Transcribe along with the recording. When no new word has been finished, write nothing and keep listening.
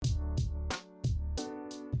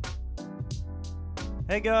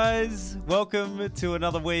Hey guys, welcome to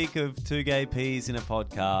another week of Two Gay Peas in a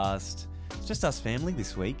Podcast. It's just us family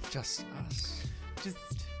this week. Just us. Just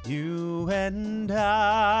you and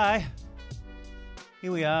I.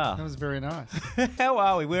 Here we are. That was very nice. How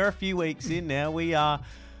are we? We're a few weeks in now. We are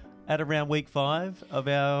at around week 5 of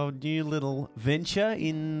our new little venture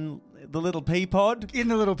in the little pea pod. In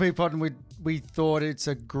the little pea pod, and we thought it's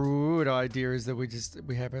a good idea is that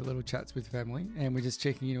we have our little chats with family and we're just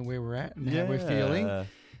checking in on where we're at and how we're feeling.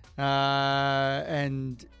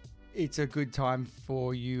 And it's a good time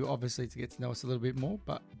for you, obviously, to get to know us a little bit more,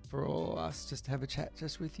 but for all of us just to have a chat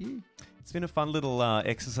just with you. It's been a fun little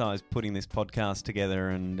exercise putting this podcast together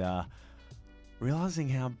and realising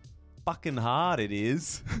how fucking hard it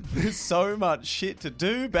is. There's so much shit to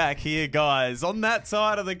do back here, guys. On that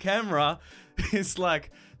side of the camera, it's like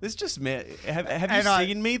there's just me. Have you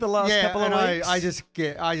seen me the last couple of weeks?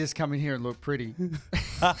 I just come in here and look pretty.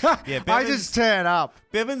 Yeah, I just turn up.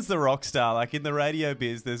 Bevan's the rock star. Like in the radio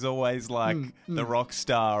biz, there's always like the rock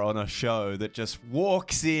star on a show that just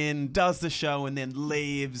walks in, does the show, and then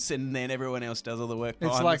leaves, and then everyone else does all the work.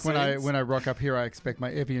 It's like when I rock up here, I expect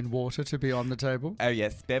my Evian water to be on the table. Oh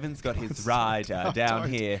yes, Bevan's got his rider down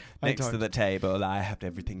here next to the table. I have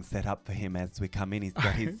everything set up for him as we come in. He's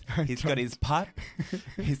got his pipe.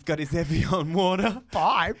 He's got his Evian water.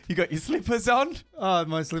 Pipe? You got your slippers on? Oh,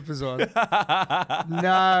 my slippers on.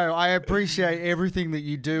 No, I appreciate everything that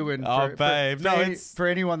you do. And for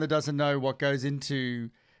anyone that doesn't know what goes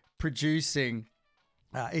into producing,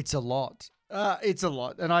 it's a lot. It's a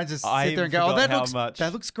lot. And I just sit there and go,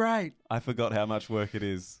 that looks great. I forgot how much work it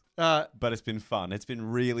is. But it's been fun. It's been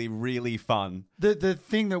really, really fun. The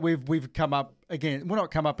thing that we've come up against, well, not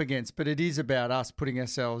come up against, but it is about us putting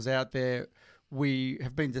ourselves out there. We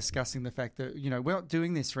have been discussing the fact that, we're not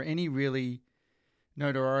doing this for any really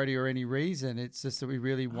notoriety or any reason. It's just that we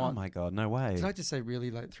really want... Oh my God, no way. Did I just say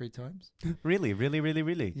really like 3 times? Really, really, really,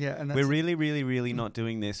 really. Yeah. And we're really, really, really not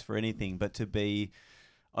doing this for anything but to be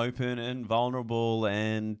open and vulnerable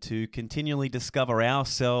and to continually discover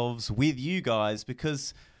ourselves with you guys,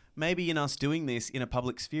 because maybe in us doing this in a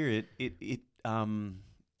public sphere,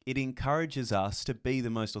 it encourages us to be the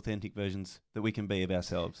most authentic versions that we can be of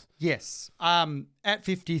ourselves. Yes. At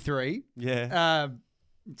 53. Yeah.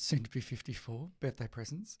 Soon to be 54. Birthday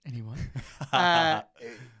presents. Anyone.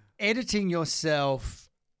 Editing yourself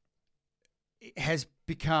has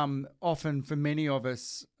become often for many of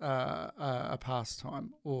us a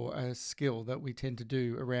pastime or a skill that we tend to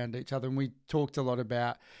do around each other. And we talked a lot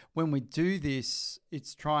about when we do this,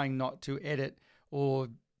 it's trying not to edit or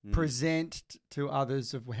present to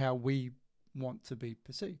others of how we want to be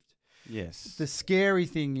perceived. Yes. The scary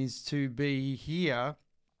thing is to be here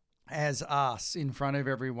as us in front of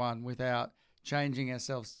everyone without changing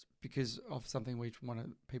ourselves because of something we want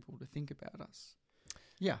people to think about us.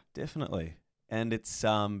 Yeah. Definitely. And it's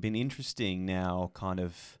been interesting now, kind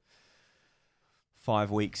of 5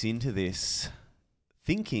 weeks into this,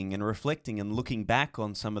 thinking and reflecting and looking back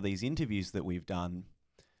on some of these interviews that we've done,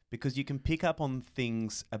 because you can pick up on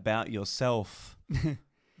things about yourself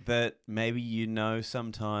that maybe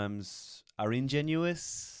sometimes are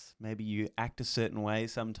ingenuous. Maybe you act a certain way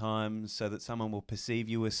sometimes so that someone will perceive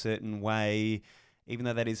you a certain way, even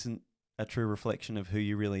though that isn't a true reflection of who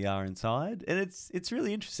you really are inside. And it's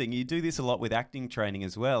really interesting. You do this a lot with acting training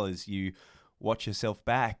as well, as you watch yourself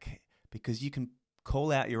back, because you can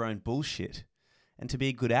call out your own bullshit. And to be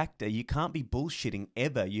a good actor, you can't be bullshitting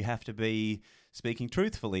ever. You have to be speaking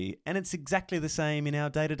truthfully. And it's exactly the same in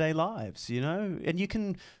our day-to-day lives, And you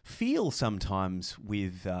can feel sometimes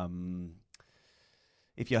with...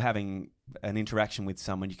 if you're having an interaction with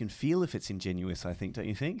someone, you can feel if it's ingenuous, I think, don't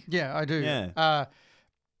you think? Yeah, I do. Yeah.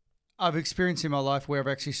 I've experienced in my life where I've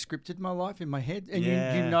actually scripted my life in my head. And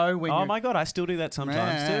you know when Oh my God, I still do that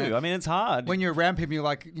sometimes too. I mean, it's hard. When you're around people, you're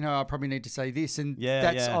like, I probably need to say this. And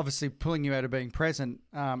that's obviously pulling you out of being present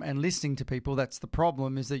and listening to people. That's the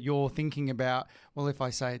problem, is that you're thinking about, well, if I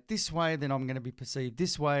say it this way, then I'm going to be perceived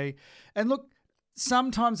this way. And look,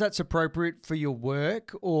 sometimes that's appropriate for your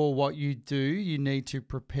work or what you do. You need to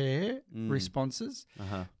prepare responses.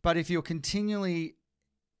 Uh-huh. But if you're continually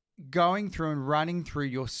going through and running through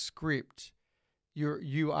your script,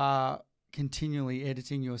 you are continually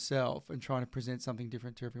editing yourself and trying to present something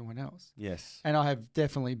different to everyone else. Yes. And I have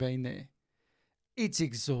definitely been there. It's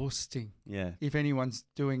exhausting. Yeah. If anyone's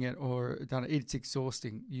doing it or done it, it's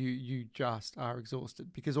exhausting. You just are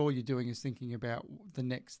exhausted because all you're doing is thinking about the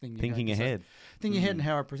next thing. Thinking ahead. Thinking ahead and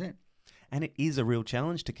how I present. And it is a real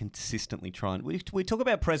challenge to consistently try and... We talk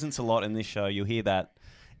about presence a lot in this show. You'll hear that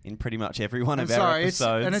in pretty much every one of our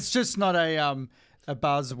episodes. And it's just not a a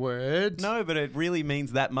buzzword. No, but it really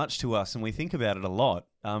means that much to us, and we think about it a lot.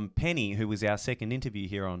 Penny, who was our second interview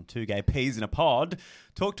here on Two Gay Peas in a Pod,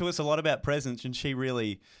 talked to us a lot about presence, and she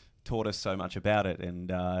really taught us so much about it.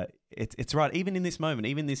 And it's right, even in this moment,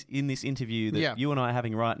 even in this interview that you and I are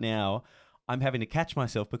having right now, I'm having to catch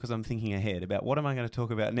myself because I'm thinking ahead about what am I going to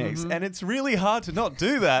talk about next, and it's really hard to not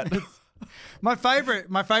do that. My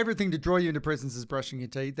favorite thing to draw you into presence is brushing your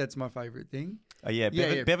teeth. That's my favorite thing. Oh, yeah.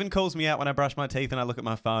 Bevan calls me out when I brush my teeth and I look at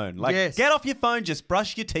my phone. Like, get off your phone, just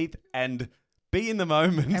brush your teeth and be in the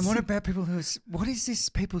moment. And what about people what is this,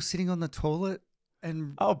 people sitting on the toilet?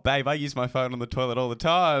 And oh, babe, I use my phone on the toilet all the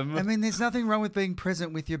time. I mean, there's nothing wrong with being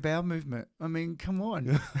present with your bowel movement. I mean, come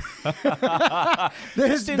on.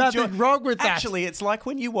 There's nothing wrong with that. Actually, it's like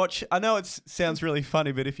when you watch, I know it sounds really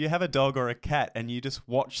funny, but if you have a dog or a cat and you just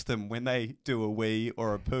watch them when they do a wee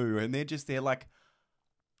or a poo and they're just there like...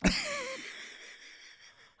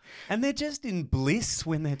 and they're just in bliss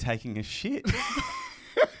when they're taking a shit.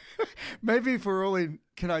 Maybe if we're all in,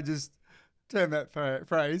 can I just... term that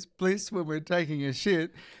phrase, bliss, when we're taking a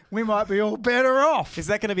shit, we might be all better off. Is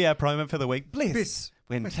that going to be our promo for the week? Bliss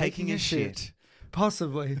when taking a shit.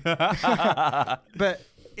 Possibly. But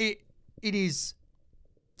it is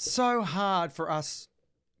so hard for us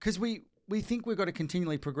because we think we've got to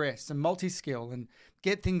continually progress and multi-skill and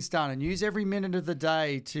get things done and use every minute of the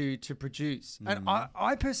day to produce. And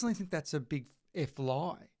I personally think that's a big F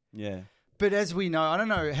lie. Yeah. But as we know, I don't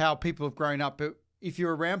know how people have grown up, but if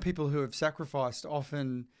you're around people who have sacrificed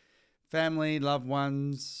often family, loved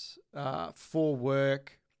ones, for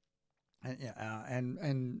work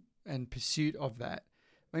and pursuit of that,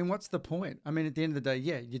 I mean, what's the point? I mean, at the end of the day,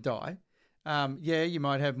 you die. You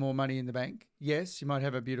might have more money in the bank. Yes, you might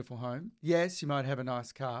have a beautiful home. Yes, you might have a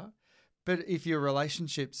nice car. But if your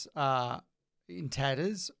relationships are in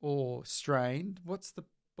tatters or strained, what's the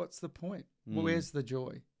point? Well, where's the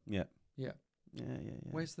joy? Yeah.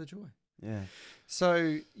 Where's the joy? Yeah.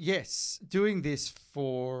 So yes, doing this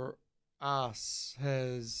for us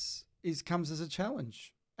comes as a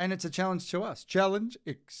challenge, and it's a challenge to us. Challenge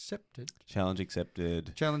accepted. Challenge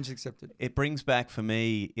accepted. Challenge accepted. It brings back, for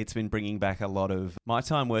me, it's been bringing back a lot of my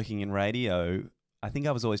time working in radio. I think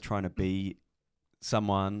I was always trying to be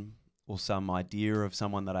someone or some idea of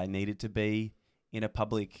someone that I needed to be in a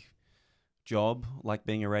public job, like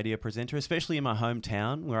being a radio presenter, especially in my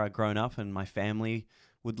hometown where I'd grown up and my family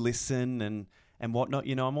would listen and whatnot.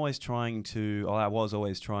 You know, I was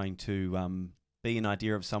always trying to be an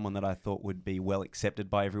idea of someone that I thought would be well accepted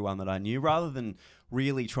by everyone that I knew, rather than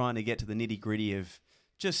really trying to get to the nitty-gritty of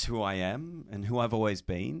just who I am and who I've always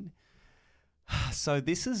been. So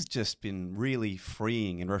this has just been really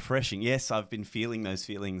freeing and refreshing. Yes, I've been feeling those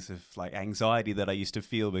feelings of like anxiety that I used to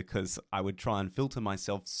feel because I would try and filter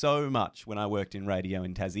myself so much when I worked in radio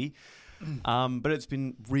in Tassie. But it's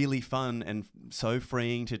been really fun and so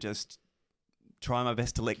freeing to just try my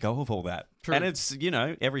best to let go of all that. True. And it's,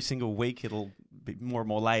 every single week it'll be more and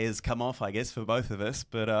more layers come off, I guess, for both of us.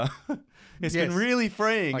 But it's been really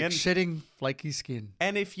freeing. Like and shedding flaky skin.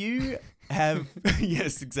 And if you have...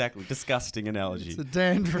 yes, exactly. Disgusting analogy. It's the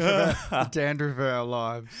dandruff of our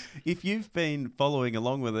lives. If you've been following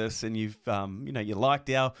along with us and you've, you liked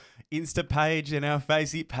our Insta page and our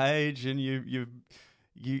Facey page and you're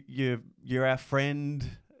our friend...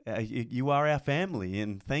 you are our family,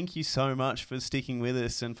 and thank you so much for sticking with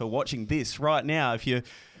us and for watching this right now.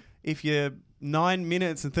 If you're 9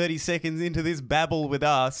 minutes and 30 seconds into this babble with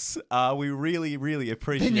us, we really, really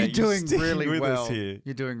appreciate you sticking with us here.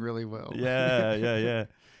 You're doing really well. Yeah.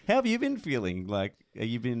 How have you been feeling? Like, have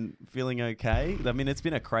you been feeling okay? I mean, it's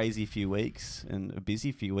been a crazy few weeks and a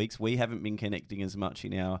busy few weeks. We haven't been connecting as much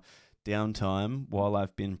in our downtime while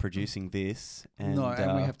I've been producing this, and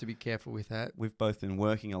we have to be careful with that. We've both been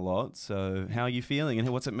working a lot. So how are you feeling, and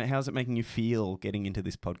how's it making you feel getting into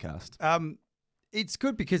this podcast? It's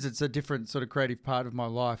good because it's a different sort of creative part of my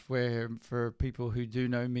life where, for people who do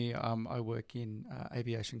know me, I work in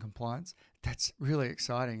aviation compliance. That's really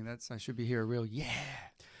exciting. I should be here a real yeah.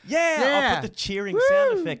 I'll put the cheering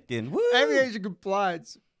sound effect in. Woo! Aviation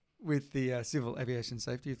compliance with the Civil Aviation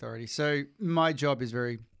Safety Authority. So my job is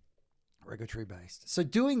very regulatory based. So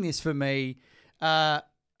doing this for me, I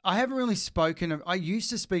haven't really spoken. I used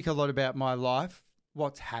to speak a lot about my life,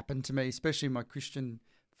 what's happened to me, especially in my Christian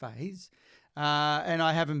phase, and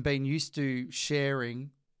I haven't been used to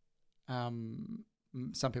sharing.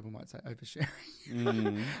 Some people might say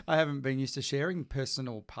oversharing. I haven't been used to sharing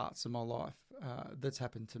personal parts of my life that's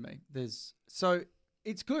happened to me. So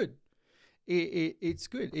it's good. It's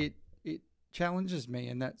good. It challenges me,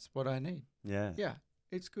 and that's what I need. Yeah.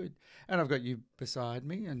 It's good. And I've got you beside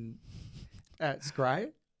me, and that's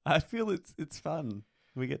great. I feel it's fun.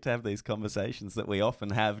 We get to have these conversations that we often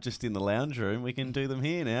have just in the lounge room. We can do them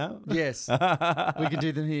here now. Yes, we can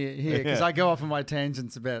do them here because Yeah. I go off on my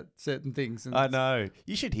tangents about certain things. And I know.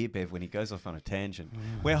 You should hear Bev when he goes off on a tangent.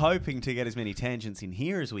 We're hoping to get as many tangents in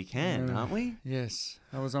here as we can, aren't we? Yes,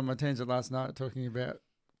 I was on my tangent last night talking about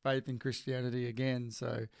faith in Christianity again.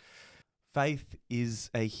 So Faith is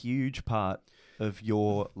a huge part of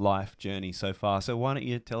your life journey so far. So why don't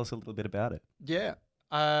you tell us a little bit about it? yeah,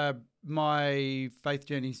 my faith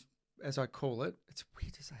journey, as I call it, it's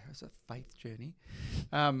weird to say it's a faith journey.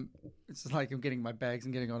 It's like I'm getting my bags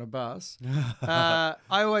and getting on a bus. I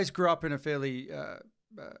always grew up in a fairly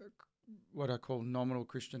what I call nominal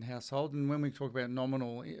Christian household. And when we talk about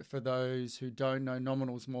nominal, for those who don't know,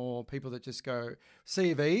 nominal's more people that just go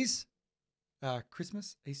C of E's,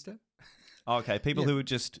 Christmas, Easter. Okay, people who would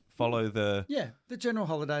just follow the general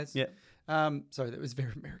holidays. Yeah. Sorry, that was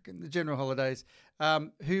very American. The general holidays,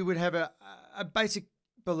 who would have a basic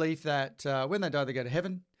belief that when they die, they go to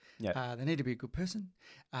heaven. Yeah. They need to be a good person.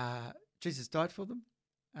 Jesus died for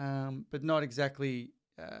them, but not exactly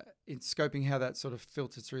in scoping how that sort of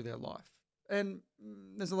filters through their life. And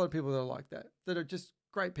there's a lot of people that are like that are just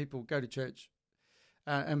great people, go to church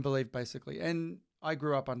and believe basically. And I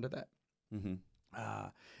grew up under that. Mm-hmm.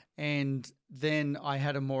 And then I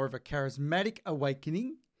had a more of a charismatic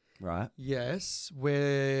awakening. Right. Yes,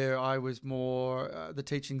 where I was more the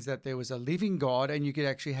teachings that there was a living God and you could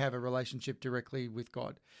actually have a relationship directly with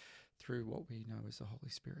God through what we know as the Holy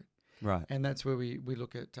Spirit. Right. And that's where we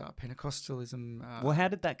look at Pentecostalism. Well, how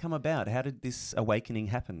did that come about? How did this awakening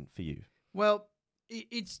happen for you? Well,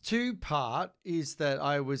 it's two-part is that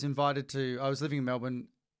I was living in Melbourne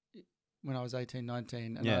when I was 18,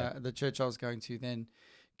 19, and the church I was going to then,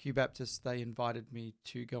 Q Baptist, they invited me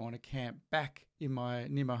to go on a camp back near my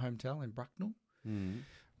hometown in Bracknell. Mm.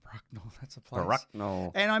 Bracknell, that's a place.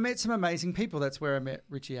 Bracknell. And I met some amazing people. That's where I met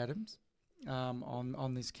Richie Adams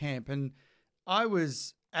on this camp. And I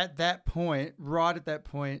was right at that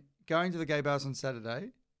point, going to the gay bars on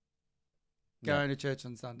Saturday, going to church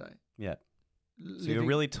on Sunday. Yeah. So you're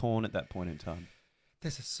really torn at that point in time.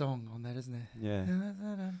 There's a song on that, isn't there? Yeah.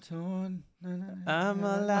 I'm torn. I'm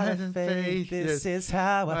alive in faith. This is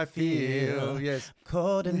how I feel. Yes.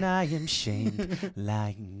 Cold and I am shamed,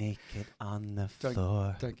 lying naked on the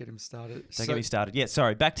floor. Don't get him started. Don't get me started. Yeah,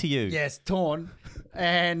 sorry. Back to you. Yes, torn.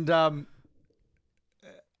 And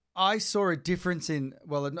I saw a difference in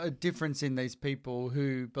these people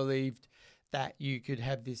who believed that you could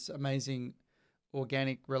have this amazing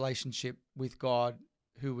organic relationship with God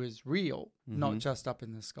who was real, not just up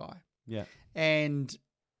in the sky. Yeah. And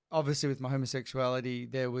obviously with my homosexuality,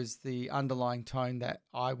 there was the underlying tone that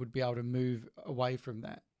I would be able to move away from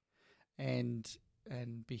that and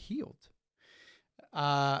be healed.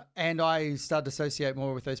 And I started to associate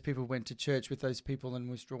more with those people, went to church with those people and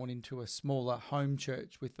was drawn into a smaller home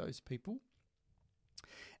church with those people.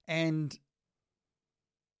 And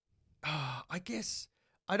I guess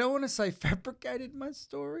I don't want to say fabricated my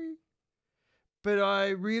story, but I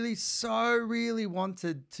really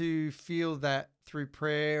wanted to feel that through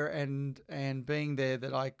prayer and being there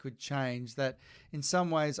that I could change, that in some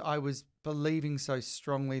ways I was believing so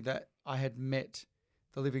strongly that I had met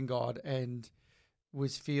the living God and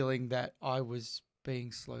was feeling that I was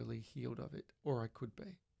being slowly healed of it, or I could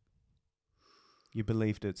be. You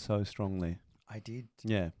believed it so strongly. I did.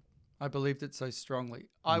 Yeah. I believed it so strongly.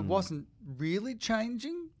 I wasn't really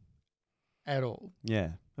changing at all.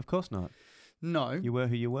 Yeah, of course not. No. You were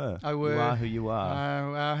who you were. You are who you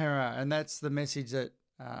are. And that's the message that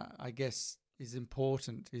I guess is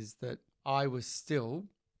important, is that I was still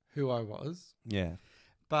who I was. Yeah.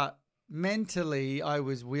 But mentally, I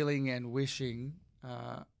was willing and wishing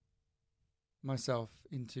myself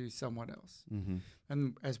into someone else. Mm-hmm.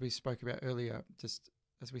 And as we spoke about earlier, just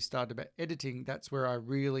as we started about editing, that's where I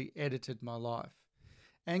really edited my life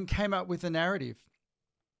and came up with a narrative.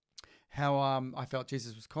 How I felt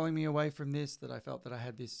Jesus was calling me away from this, that I felt that I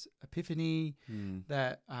had this epiphany,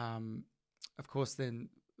 that, of course, then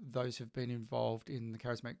those who've been involved in the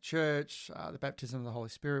charismatic church, the baptism of the Holy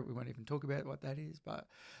Spirit, we won't even talk about what that is, but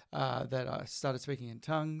that I started speaking in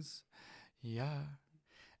tongues. Yeah.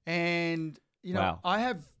 And, you know,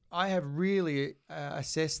 wow. I have really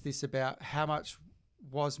assessed this about how much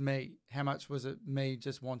was me, how much was it me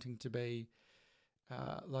just wanting to be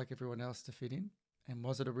like everyone else to fit in. And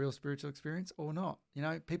was it a real spiritual experience or not? You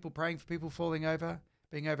know, people praying for people falling over,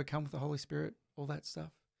 being overcome with the Holy Spirit, all that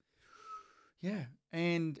stuff. Yeah.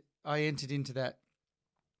 And I entered into that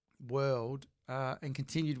world and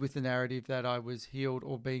continued with the narrative that I was healed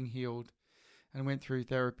or being healed, and went through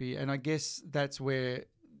therapy. And I guess that's where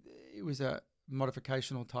it was a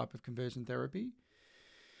modificational type of conversion therapy.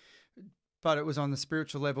 But it was on the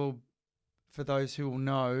spiritual level, for those who will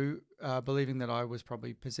know, believing that I was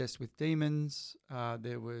probably possessed with demons.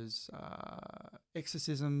 There was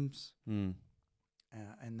exorcisms, and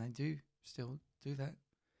they do still do that.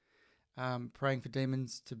 Praying for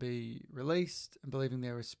demons to be released and believing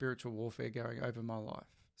there was spiritual warfare going over my life.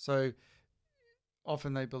 So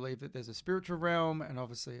often they believe that there's a spiritual realm and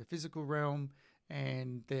obviously a physical realm,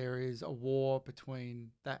 and there is a war between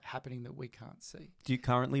that happening that we can't see. Do you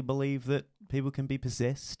currently believe that people can be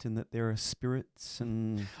possessed and that there are spirits?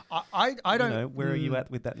 And I don't. Where are you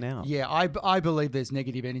at with that now? Yeah, I believe there's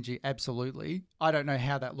negative energy. Absolutely. I don't know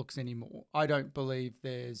how that looks anymore. I don't believe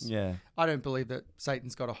I don't believe that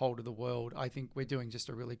Satan's got a hold of the world. I think we're doing just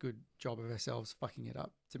a really good job of ourselves fucking it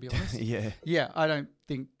up, to be honest. Yeah. I don't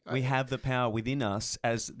think we have the power within us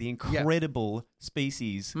as the incredible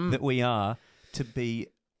species that we are to be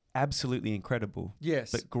absolutely incredible.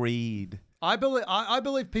 Yes. But greed. I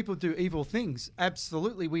believe people do evil things.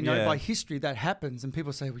 Absolutely. We know by history that happens, and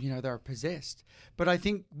people say, well, they're possessed. But I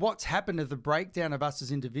think what's happened is the breakdown of us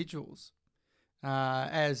as individuals,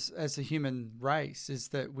 as a human race, is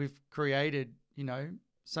that we've created,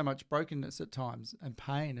 so much brokenness at times and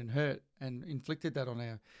pain and hurt, and inflicted that on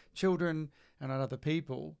our children and on other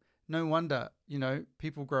people. No wonder,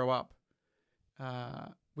 people grow up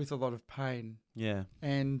with a lot of pain. Yeah.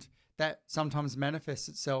 And that sometimes manifests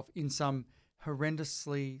itself in some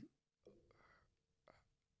horrendously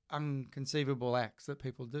unconceivable acts that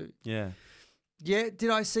people do. Yeah. Yeah.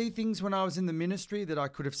 Did I see things when I was in the ministry that I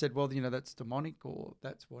could have said, well, that's demonic or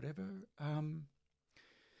that's whatever?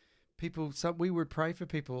 We would pray for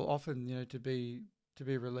people often, to be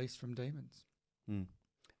released from demons.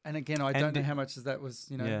 And again, I don't know how much of that was,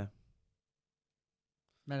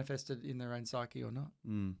 manifested in their own psyche or not.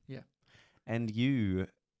 Yeah. And you,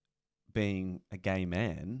 being a gay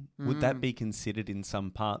man, would that be considered in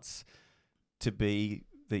some parts to be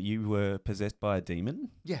that you were possessed by a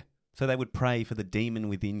demon? Yeah. So they would pray for the demon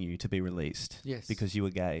within you to be released? Yes. Because you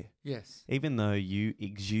were gay? Yes. Even though you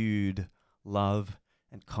exude love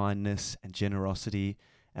and kindness and generosity,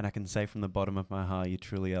 and I can say from the bottom of my heart, you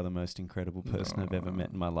truly are the most incredible person I've ever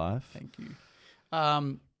met in my life. Thank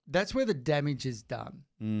you. That's where the damage is done.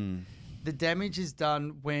 The damage is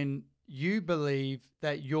done when you believe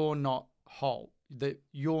that you're not whole, that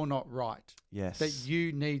you're not right. Yes. That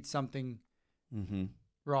you need something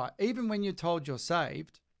right. Even when you're told you're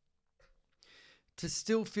saved, to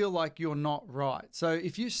still feel like you're not right. So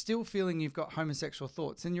if you're still feeling you've got homosexual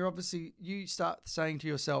thoughts, then you start saying to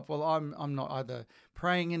yourself, well, I'm not either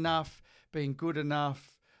praying enough, being good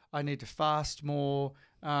enough, I need to fast more,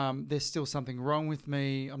 there's still something wrong with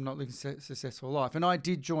me, I'm not living a successful life. And I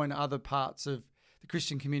did join other parts of the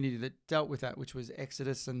Christian community that dealt with that, which was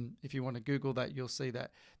Exodus. And if you want to Google that, you'll see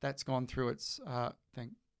that that's gone through its,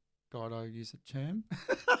 thank God I use a term.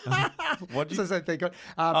 What did you say? Thank God.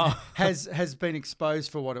 Has been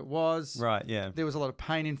exposed for what it was. Right, yeah. There was a lot of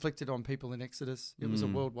pain inflicted on people in Exodus. It was a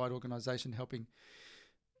worldwide organisation helping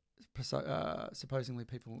supposedly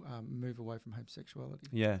people move away from homosexuality.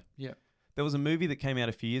 Yeah. Yeah. There was a movie that came out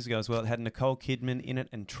a few years ago as well. It had Nicole Kidman in it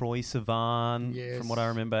and Troye Sivan, from what I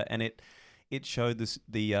remember. And it showed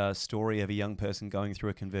the story of a young person going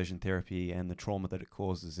through a conversion therapy and the trauma that it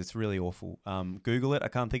causes. It's really awful. Google it. I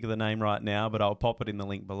can't think of the name right now, but I'll pop it in the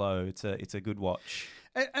link below. It's a good watch.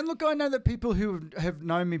 And look, I know that people who have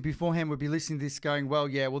known me beforehand would be listening to this going, well,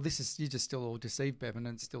 you're just still all deceived, Bevan,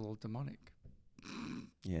 and it's still all demonic.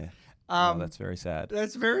 Yeah. That's very sad.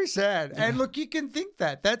 That's very sad. And look, you can think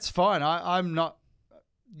that. That's fine. I'm not.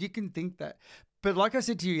 You can think that. But like I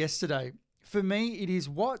said to you yesterday, for me, it is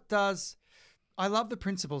I love the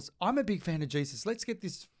principles. I'm a big fan of Jesus. Let's get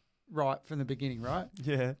this right from the beginning, right?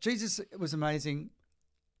 Yeah. Jesus was an amazing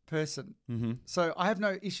person. Mm-hmm. So I have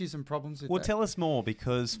no issues and problems with that. Well, tell us more,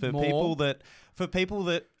 because for people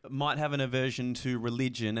that might have an aversion to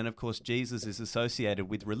religion, and of course Jesus is associated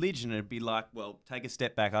with religion, it'd be like, well, take a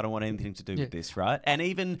step back. I don't want anything to do with this, right? And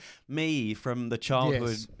even me, from the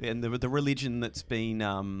childhood and the religion that's been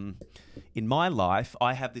in my life,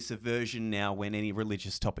 I have this aversion now when any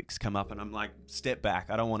religious topics come up, and I'm like, step back.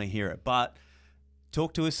 I don't want to hear it. But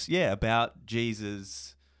talk to us, about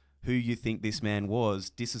Jesus, who you think this man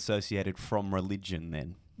was, disassociated from religion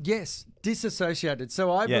then. Yes, disassociated.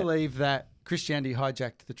 So I believe that Christianity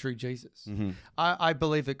hijacked the true Jesus. Mm-hmm. I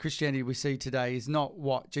believe that Christianity we see today is not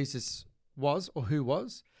what Jesus was or who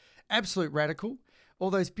was. Absolute radical.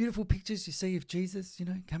 All those beautiful pictures you see of Jesus,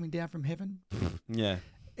 coming down from heaven. Yeah.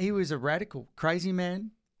 He was a radical, crazy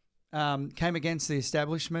man, came against the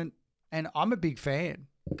establishment, and I'm a big fan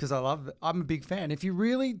because I'm a big fan. If you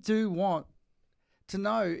really do want to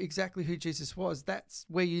know exactly who Jesus was, that's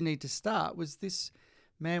where you need to start. Was this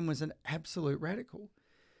man was an absolute radical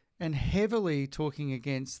and heavily talking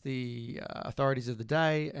against the authorities of the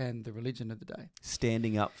day and the religion of the day.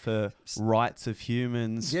 Standing up for rights of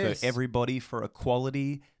humans, Yes. for everybody, for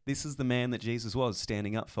equality. This is the man that Jesus was,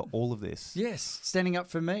 standing up for all of this. Yes, standing up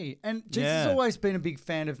for me. And Jesus has always been a big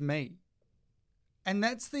fan of me. And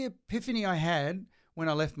that's the epiphany I had when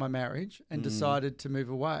I left my marriage and decided to move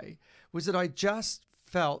away, was that I just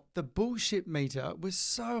felt the bullshit meter was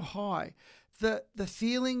so high. The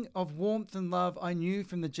feeling of warmth and love I knew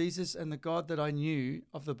from the Jesus and the God that I knew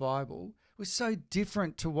of the Bible was so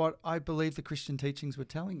different to what I believe the Christian teachings were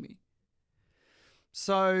telling me.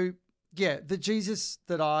 So, yeah, the Jesus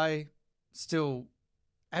that I still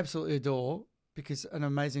absolutely adore, because an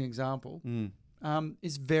amazing example,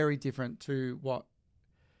 is very different to what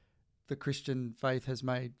the Christian faith has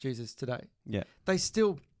made Jesus today. Yeah.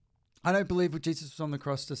 I don't believe that Jesus was on the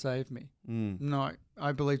cross to save me. No,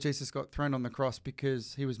 I believe Jesus got thrown on the cross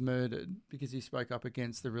because he was murdered, because he spoke up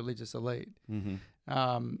against the religious elite.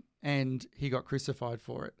 And he got crucified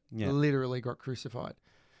for it. Yeah. Literally got crucified.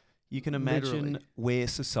 You can imagine Literally. where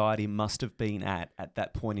society must have been at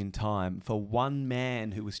that point in time for one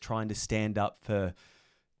man who was trying to stand up for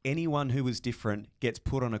anyone who was different gets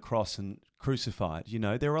put on a cross and crucified. You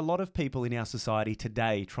know, there are a lot of people in our society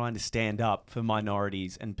today trying to stand up for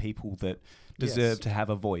minorities and people that deserve to have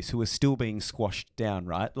a voice, who are still being squashed down,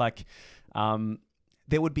 right? Like,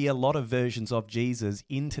 there would be a lot of versions of Jesus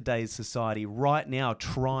in today's society right now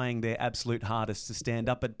trying their absolute hardest to stand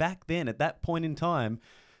up. But back then, at that point in time,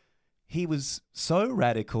 he was so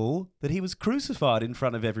radical that he was crucified in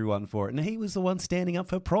front of everyone for it. And he was the one standing up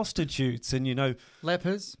for prostitutes and,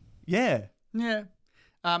 Lepers. Yeah. Yeah.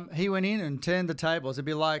 He went in and turned the tables. It'd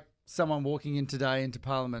be like someone walking in today into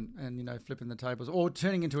Parliament and, flipping the tables, or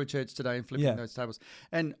turning into a church today and flipping those tables.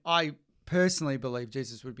 And I personally believe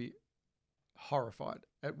Jesus would be horrified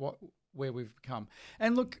at where we've come.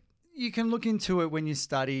 And look, you can look into it when you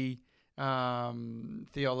study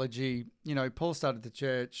theology. Paul started the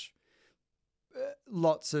church.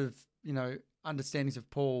 Lots of, understandings of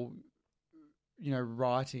Paul,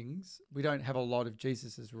 writings. We don't have a lot of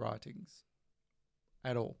Jesus's writings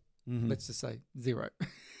at all. Let's just say zero.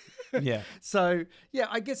 Yeah. So, yeah,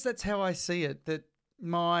 I guess that's how I see it, that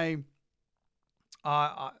my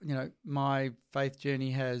faith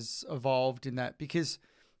journey has evolved in that, because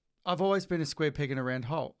I've always been a square peg in a round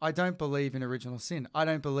hole. I don't believe in original sin. I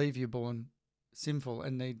don't believe you're born sinful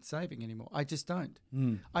and need saving anymore. I just don't.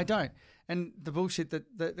 I don't. And the bullshit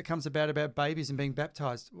that comes about babies and being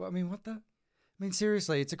baptized. Well,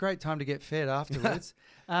 seriously, it's a great time to get fed afterwards.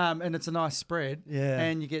 And it's a nice spread. Yeah.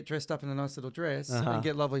 And you get dressed up in a nice little dress and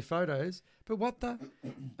get lovely photos. But what the?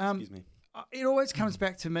 Excuse me. It always comes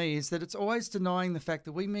back to me is that it's always denying the fact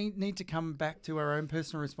that we need to come back to our own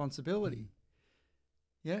personal responsibility.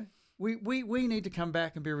 Yeah? We need to come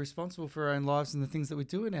back and be responsible for our own lives and the things that we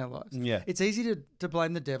do in our lives. Yeah. It's easy to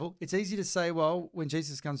blame the devil. It's easy to say, well, when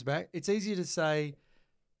Jesus comes back, it's easy to say,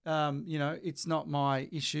 it's not my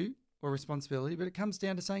issue or responsibility, but it comes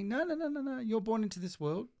down to saying, no, you're born into this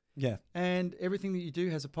world. Yeah. And everything that you do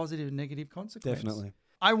has a positive and negative consequence. Definitely.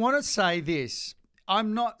 I want to say this.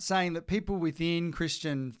 I'm not saying that people within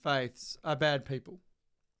Christian faiths are bad people.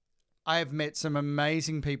 I have met some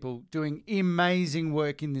amazing people doing amazing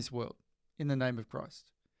work in this world in the name of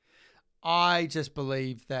Christ. I just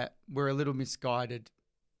believe that we're a little misguided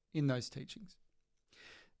in those teachings.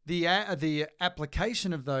 The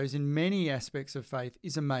application of those in many aspects of faith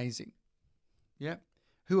is amazing. Yeah,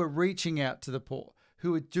 who are reaching out to the poor,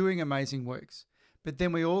 who are doing amazing works. But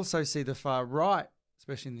then we also see the far right,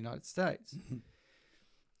 especially in the United States.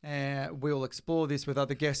 We'll explore this with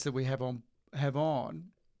other guests that we have on.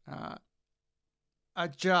 Are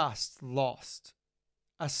just lost,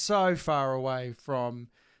 are so far away from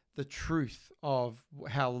the truth of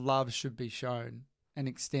how love should be shown and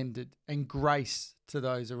extended and grace to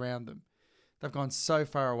those around them. They've gone so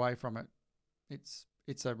far away from it.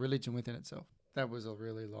 It's a religion within itself. That was a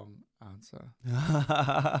really long answer.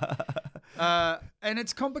 And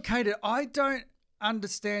it's complicated. I don't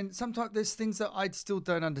understand. Sometimes there's things that I still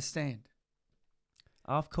don't understand.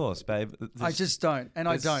 Of course, babe. I just don't, and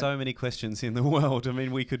I don't. There's so many questions in the world.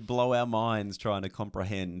 We could blow our minds trying to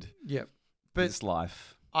comprehend this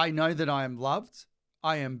life. I know that I am loved.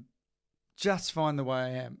 I am just fine the way I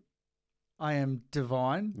am. I am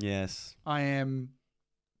divine. Yes. I am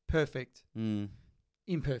perfect.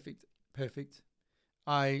 Imperfect. Perfect.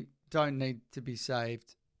 I don't need to be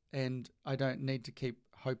saved, and I don't need to keep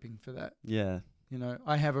hoping for that. Yeah.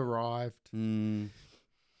 I have arrived.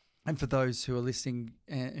 And for those who are listening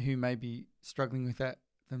who may be struggling with that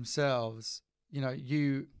themselves, you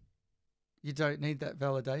don't need that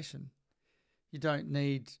validation. You don't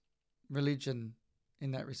need religion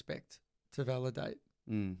in that respect to validate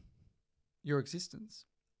your existence.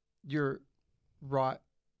 You're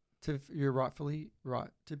rightfully right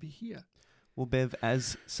to be here. Well, Bev,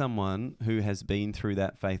 as someone who has been through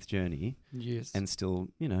that faith journey, yes, and still,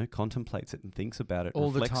 contemplates it and thinks about it,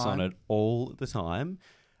 all reflects on it all the time,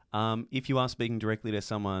 if you are speaking directly to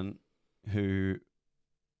someone who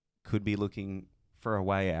could be looking for a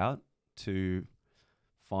way out to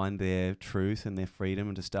find their truth and their freedom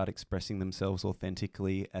and to start expressing themselves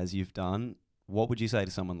authentically as you've done, what would you say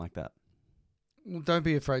to someone like that? Well, don't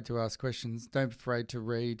be afraid to ask questions. Don't be afraid to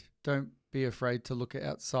read. Don't be afraid to look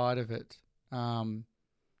outside of it.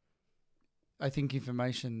 I think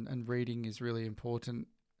information and reading is really important.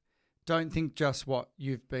 Don't think just what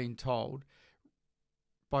you've been told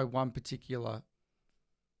by one particular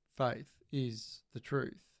faith is the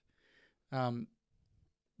truth.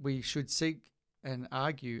 We should seek and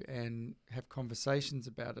argue and have conversations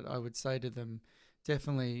about it. I would say to them,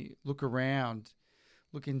 definitely look around,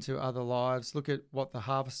 look into other lives, look at what the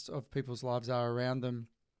harvest of people's lives are around them.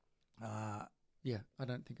 Yeah, I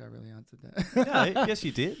don't think I really answered that. No, yes,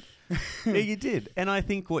 you did. Yeah, you did. And I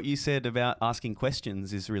think what you said about asking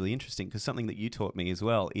questions is really interesting, because something that you taught me as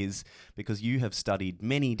well is because you have studied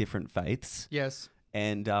many different faiths. Yes.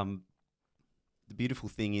 And the beautiful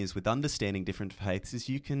thing is with understanding different faiths is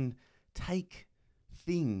you can take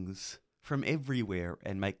things from everywhere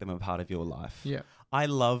and make them a part of your life. Yeah. I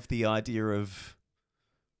love the idea of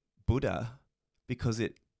Buddha because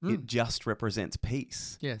it just represents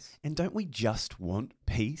peace. Yes. And don't we just want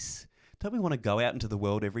peace? Don't we want to go out into the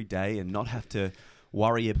world every day and not have to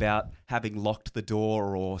worry about having locked the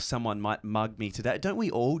door or someone might mug me today? Don't we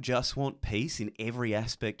all just want peace in every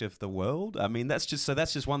aspect of the world? I mean, that's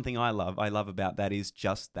just one thing I love. I love about that is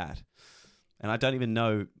just that. And I don't even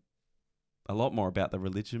know a lot more about the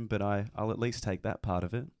religion, but I'll at least take that part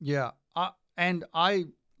of it. Yeah. And I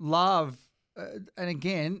love, and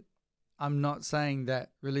again, I'm not saying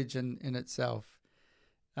that religion in itself,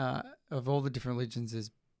 of all the different religions,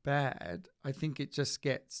 is bad. I think it just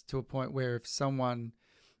gets to a point where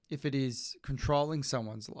if it is controlling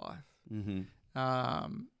someone's life,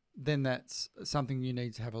 then that's something you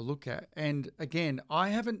need to have a look at. And again,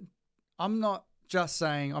 I'm not just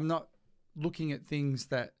saying, I'm not looking at things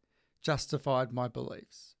that justified my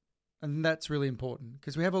beliefs. And that's really important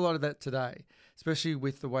because we have a lot of that today, especially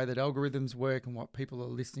with the way that algorithms work and what people are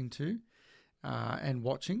listening to and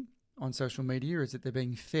watching on social media, is that they're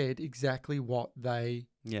being fed exactly what they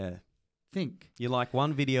think. You like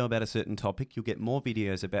one video about a certain topic, you'll get more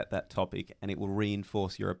videos about that topic and it will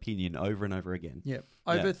reinforce your opinion over and over again. Yep.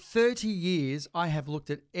 Over 30 years, I have looked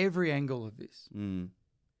at every angle of this.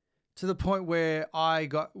 To the point where I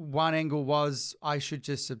got one angle was I should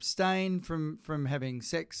just abstain from having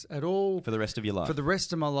sex at all. For the rest of your life. For the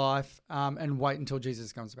rest of my life and wait until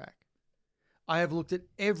Jesus comes back. I have looked at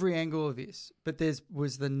every angle of this, but there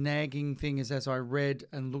was the nagging thing is as I read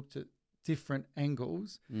and looked at different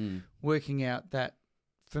angles, working out that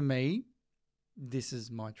for me, this is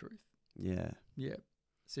my truth. Yeah. Yeah.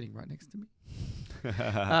 Sitting right next to me.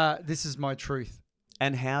 This is my truth.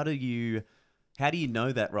 And how do you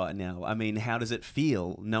know that right now? I mean, how does it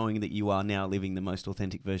feel knowing that you are now living the most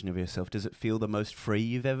authentic version of yourself? Does it feel the most free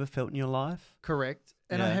you've ever felt in your life? Correct.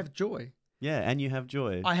 And I have joy. Yeah, and you have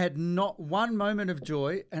joy. I had not one moment of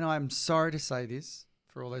joy, and I'm sorry to say this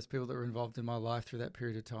for all those people that were involved in my life through that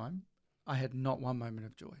period of time. I had not one moment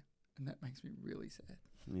of joy, and that makes me really sad.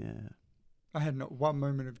 Yeah. I had not one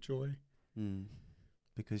moment of joy.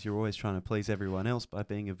 Because you're always trying to please everyone else by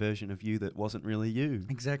being a version of you that wasn't really you.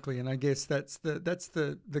 Exactly, and I guess that's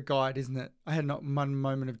the guide, isn't it? I had not one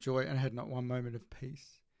moment of joy, and I had not one moment of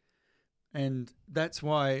peace. And that's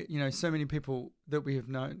why, so many people that we have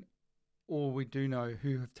known or we do know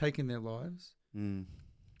who have taken their lives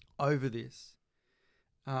over this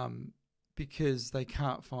because they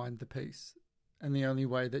can't find the peace. And the only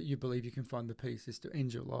way that you believe you can find the peace is to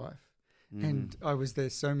end your life. And I was there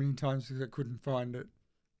so many times because I couldn't find it.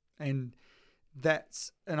 And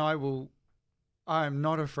I am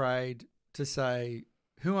not afraid to say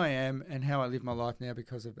who I am and how I live my life now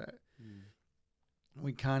because of that.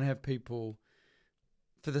 We can't have people,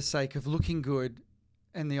 for the sake of looking good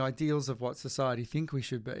and the ideals of what society think we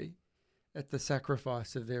should be, at the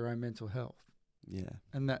sacrifice of their own mental health. Yeah.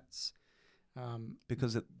 And that's...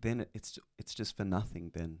 because then it's just for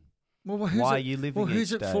nothing then. Well, why are you living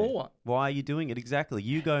who's each day? It for? Why are you doing it? Exactly.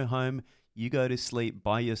 You go home, you go to sleep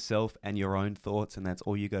by yourself and your own thoughts, and that's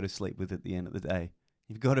all you go to sleep with at the end of the day.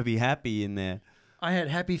 You've got to be happy in there. I had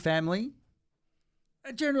happy family,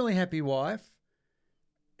 a generally happy wife.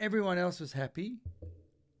 Everyone else was happy.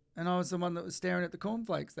 And I was the one that was staring at the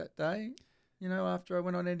cornflakes that day, after I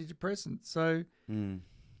went on antidepressants. So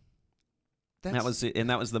that was it. And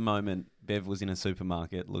that was the moment Bev was in a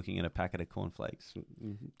supermarket looking at a packet of cornflakes.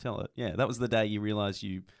 Tell it. Yeah, that was the day you realised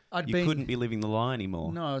you couldn't be living the lie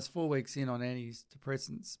anymore. No, I was 4 weeks in on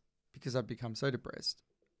antidepressants because I'd become so depressed.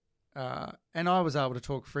 And I was able to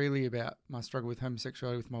talk freely about my struggle with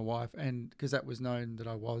homosexuality with my wife, and because that was known that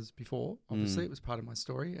I was before. Obviously, it was part of my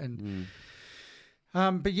story. And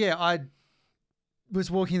but yeah, I was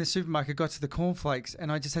walking in the supermarket, got to the cornflakes, and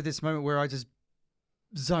I just had this moment where I just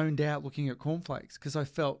zoned out looking at cornflakes because I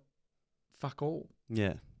felt fuck all.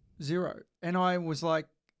 Yeah. Zero. And I was like,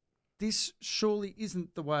 this surely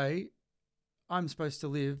isn't the way I'm supposed to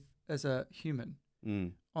live as a human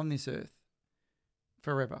on this earth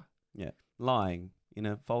forever. Yeah. Lying in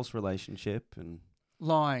a false relationship and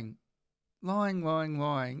lying,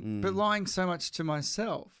 but lying so much to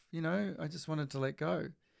myself, I just wanted to let go.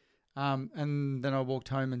 And then I walked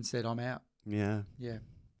home and said, I'm out. Yeah. Yeah,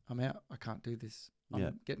 I'm out. I can't do this.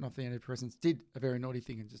 I'm getting off the antidepressants. Did a very naughty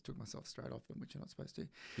thing and just took myself straight off them, which you're not supposed to.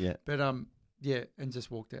 Yeah. But and just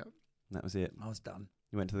walked out. That was it. I was done.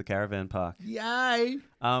 You went to the caravan park. Yay!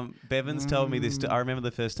 Bevan's told me this. I remember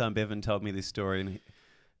the first time Bevan told me this story, and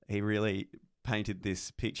he really painted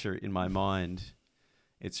this picture in my mind.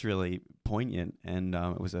 It's really poignant, and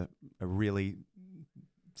it was a really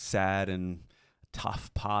sad and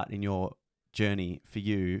tough part in your journey for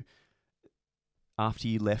you. After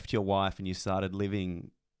you left your wife and you started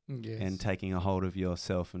living and taking a hold of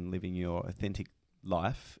yourself and living your authentic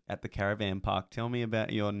life at the caravan park, tell me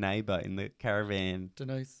about your neighbour in the caravan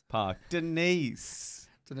park. Denise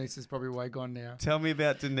is probably way gone now. Tell me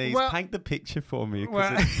about Denise. Paint the picture for me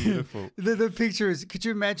because it's beautiful. The picture is, could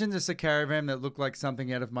you imagine just a caravan that looked like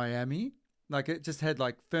something out of Miami? Like it just had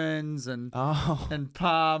like ferns and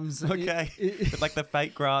palms. Okay. Like the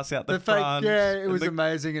fake grass out the front. It was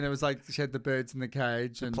amazing. And it was like she had the birds in the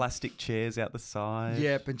cage. The and plastic chairs out the side.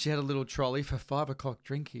 Yep. And she had a little trolley for 5 o'clock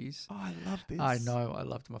drinkies. Oh, I love this. I know. I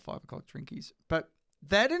loved my 5 o'clock drinkies. But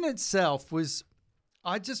that in itself was,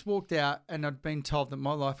 I just walked out and I'd been told that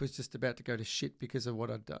my life was just about to go to shit because of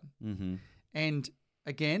what I'd done. Mm-hmm. And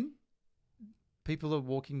again, people are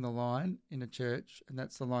walking the line in a church and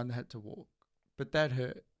that's the line they had to walk. But that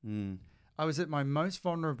hurt. I was at my most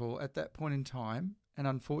vulnerable at that point in time. And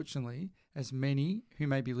unfortunately, as many who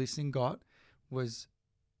may be listening got, was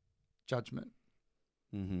judgment.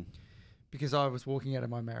 Mm-hmm. Because I was walking out of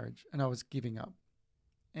my marriage and I was giving up.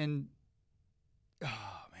 And,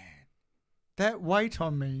 oh, man, that weight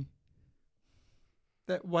on me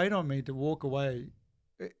to walk away,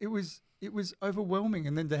 it was overwhelming.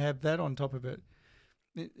 And then to have that on top of it,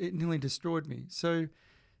 it nearly destroyed me. So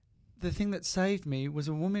the thing that saved me was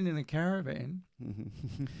a woman in a caravan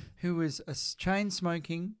who was a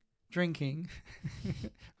chain-smoking, drinking,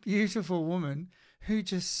 beautiful woman who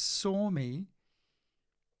just saw me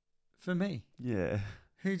for me. Yeah.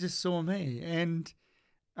 Who just saw me. And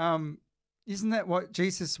isn't that what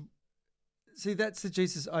Jesus... See, that's the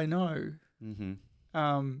Jesus I know. Mm-hmm.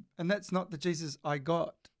 And that's not the Jesus I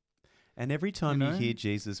got. And every time you hear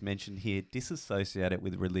Jesus mentioned here, disassociate it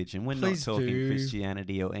with religion. We're not talking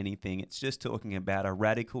Christianity or anything. It's just talking about a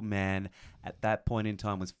radical man at that point in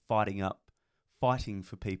time was fighting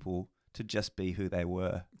for people to just be who they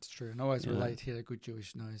were. It's true. And I always relate here a good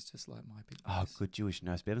Jewish nose, just like my big nose. Oh, good Jewish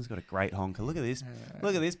nose. Bevan's got a great honker. Look at this.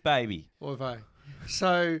 Look at this baby. Oy.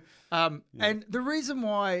 So, and the reason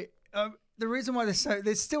why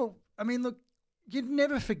there's still, I mean, look, you'd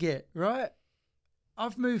never forget, right?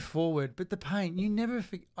 I've moved forward, but the pain, you never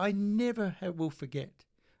forget. I never will forget.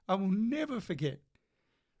 I will never forget.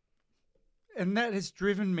 And that has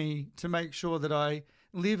driven me to make sure that I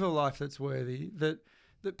live a life that's worthy, that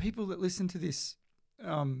people that listen to this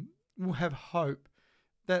will have hope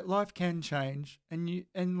that life can change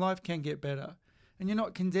and life can get better. And you're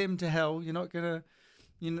not condemned to hell. You're not going to,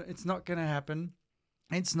 it's not going to happen.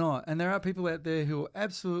 It's not. And there are people out there who will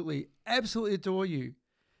absolutely, absolutely adore you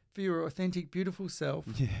for your authentic, beautiful self.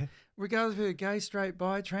 Yeah. Regardless if you're gay, straight,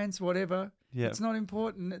 bi, trans, whatever. Yeah. It's not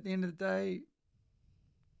important. At the end of the day,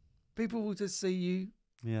 people will just see you.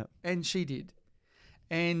 Yeah. And she did.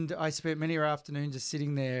 And I spent many afternoons just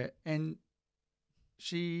sitting there, and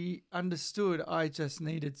she understood I just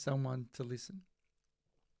needed someone to listen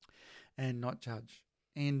and not judge.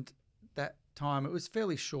 And that time, it was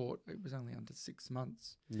fairly short. It was only under 6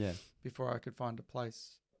 months before I could find a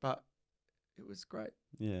place. But it was great.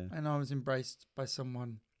 Yeah. And I was embraced by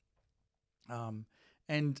someone.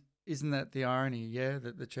 And isn't that the irony? Yeah,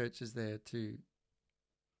 that the church is there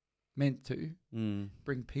meant to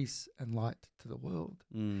bring peace and light to the world.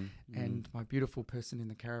 And my beautiful person in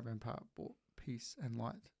the caravan park brought peace and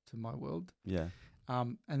light to my world. Yeah.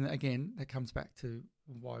 And again, that comes back to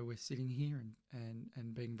why we're sitting here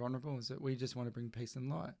and being vulnerable, is that we just want to bring peace and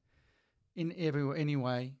light in any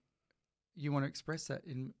way you want to express that.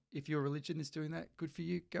 If your religion is doing that, good for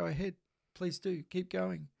you. Go ahead. Please do. Keep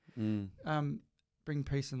going. Bring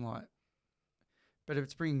peace and light. But if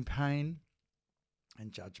it's bringing pain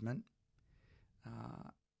and judgment,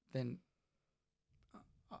 then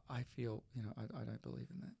I feel, I don't believe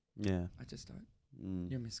in that. Yeah. I just don't.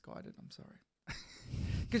 You're misguided. I'm sorry.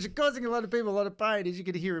 Because you're causing a lot of people a lot of pain, as you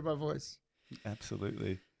can hear in my voice.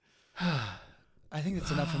 Absolutely. I think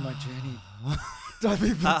that's enough of my journey. I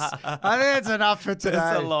think that's enough for today.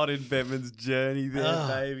 That's a lot in Bevan's journey there,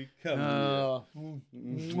 baby. Come on.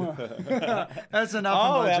 That's enough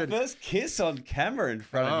of my journey. Our first kiss on camera in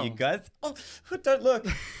front of you guys. Oh, don't look.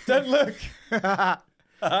 Don't look. Very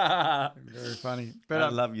funny. But I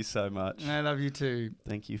love you so much. I love you too.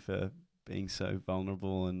 Thank you for being so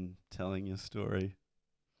vulnerable and telling your story.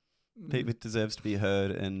 It deserves to be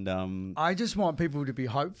heard, and I just want people to be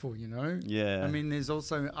hopeful, Yeah. I mean, there's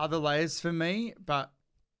also other layers for me, but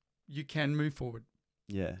you can move forward.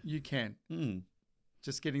 Yeah. You can.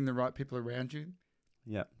 Just getting the right people around you.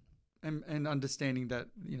 Yeah. And understanding that,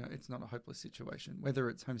 it's not a hopeless situation, whether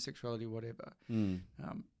it's homosexuality or whatever.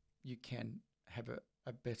 You can have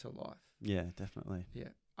a better life. Yeah, definitely. Yeah.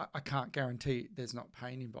 I can't guarantee there's not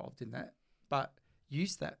pain involved in that, but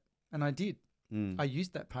use that. And I did. I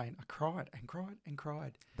used that pain. I cried and cried and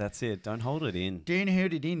cried. That's it. Don't hold it in. Don't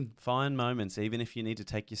hold it in. Find moments, even if you need to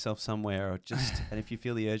take yourself somewhere, or and if you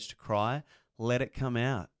feel the urge to cry, let it come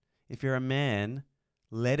out. If you're a man,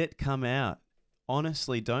 let it come out.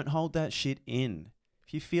 Honestly, don't hold that shit in.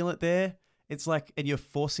 If you feel it there, it's like, and you're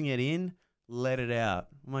forcing it in, let it out.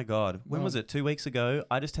 Oh my God. When was it? 2 weeks ago,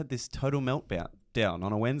 I just had this total meltdown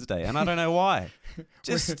on a Wednesday, and I don't know why.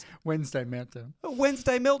 Just Wednesday meltdown. A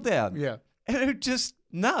Wednesday meltdown. Yeah. And it was just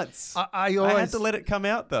nuts. I always had to let it come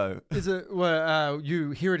out, though.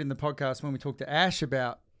 You hear it in the podcast when we talk to Ash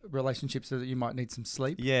about relationships, so that you might need some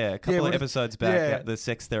sleep. Yeah, a couple of episodes back, the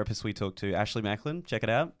sex therapist we talked to, Ashley Macklin, check it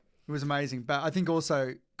out. It was amazing. But I think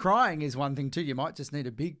also crying is one thing too. You might just need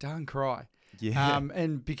a big darn cry. Yeah.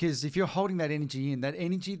 And because if you're holding that energy in, that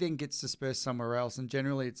energy then gets dispersed somewhere else, and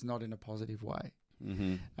generally it's not in a positive way.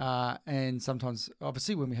 And sometimes,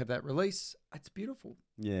 obviously, when we have that release, it's beautiful.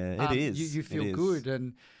 Yeah, it is. You feel good,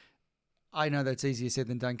 and I know that's easier said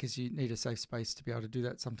than done, because you need a safe space to be able to do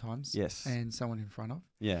that sometimes. Yes. And someone in front of.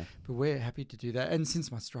 Yeah. But we're happy to do that. And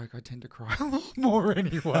since my stroke, I tend to cry a lot more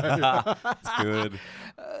anyway. It's good.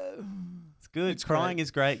 It's good. Crying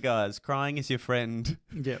is great, guys. Crying is your friend.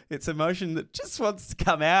 Yeah. It's emotion that just wants to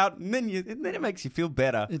come out, and then it makes you feel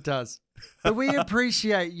better. It does. But we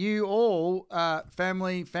appreciate you all,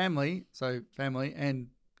 family, so family, and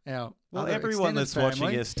our everyone that's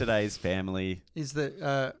watching us today is family. Is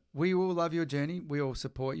that we all love your journey. We all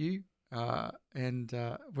support you, and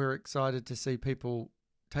we're excited to see people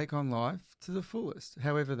take on life to the fullest,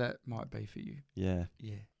 however that might be for you. Yeah.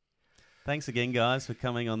 Yeah. Thanks again, guys, for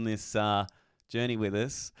coming on this journey with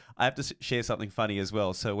us. I have to share something funny as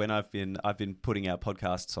well. So when I've been putting our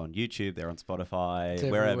podcasts on YouTube, they're on Spotify,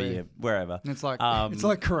 wherever. It's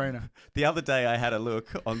like Corona. The other day I had a look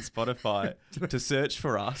on Spotify to search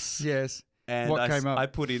for us. Yes. And what came up? I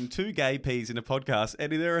put in 2 gay peas in a podcast,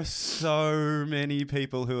 and there are so many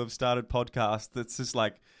people who have started podcasts that's just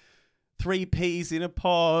like 3 peas in a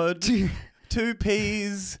pod, 2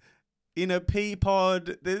 peas in a pea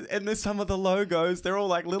pod, and there's some of the logos, they're all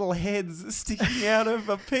like little heads sticking out of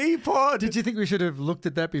a pea pod. Did you think we should have looked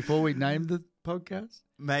at that before we named the podcast?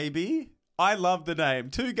 Maybe. I love the name.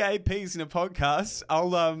 2 gay peas in a podcast.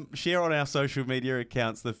 I'll share on our social media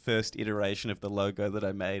accounts the first iteration of the logo that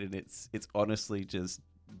I made, and it's honestly just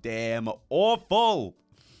damn awful.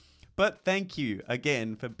 But thank you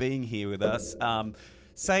again for being here with us.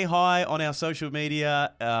 Say hi on our social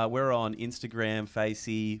media. We're on Instagram,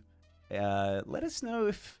 Facey. Let us know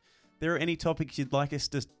if there are any topics you'd like us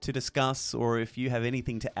to discuss, or if you have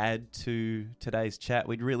anything to add to today's chat.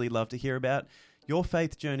 We'd really love to hear about your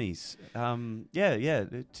faith journeys.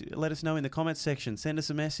 Let us know in the comments section. Send us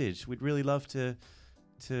a message. We'd really love to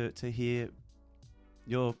hear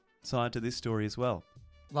your side to this story as well.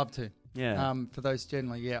 Love to. Yeah. For those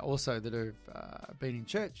generally, also that have been in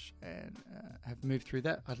church and have moved through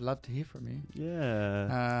that, I'd love to hear from you.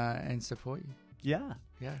 Yeah. And support you. Yeah.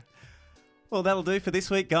 Yeah. Well, that'll do for this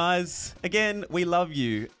week, guys. Again, we love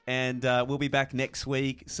you, and we'll be back next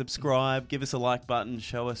week. Subscribe, give us a like button,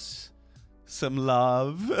 show us some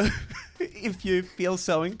love if you feel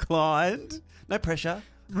so inclined. No pressure.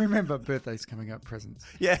 Remember, birthday's coming up, presents.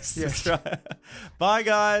 Yes. That's right. Bye,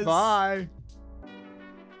 guys. Bye.